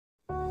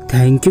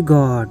Thank you,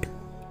 God.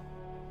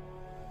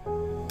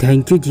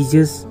 Thank you,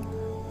 Jesus,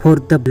 for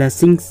the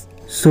blessings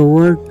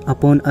showered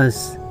upon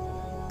us.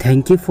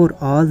 Thank you for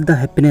all the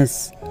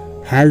happiness,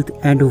 health,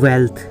 and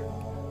wealth.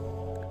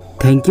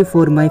 Thank you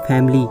for my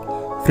family,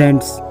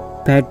 friends,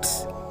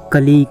 pets,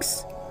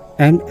 colleagues,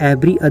 and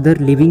every other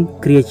living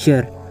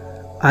creature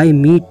I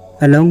meet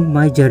along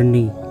my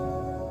journey.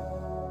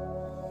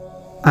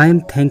 I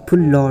am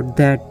thankful, Lord,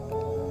 that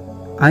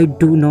I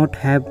do not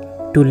have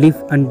to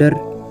live under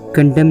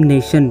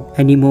condemnation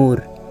anymore,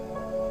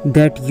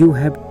 that you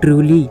have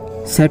truly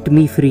set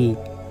me free,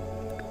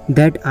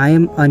 that I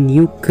am a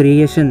new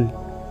creation,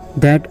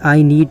 that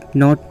I need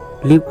not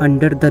live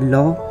under the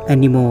law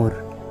anymore.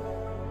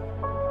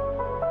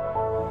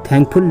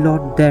 Thankful,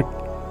 Lord, that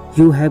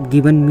you have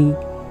given me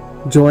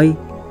joy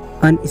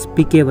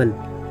unspeakable.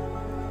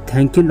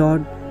 Thank you,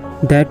 Lord,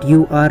 that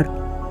you are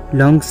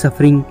long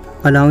suffering,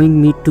 allowing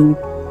me to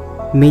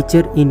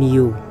mature in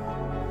you.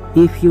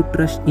 If you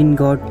trust in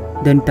God,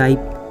 then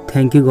type,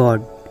 "Thank you,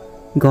 God."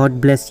 God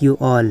bless you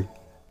all.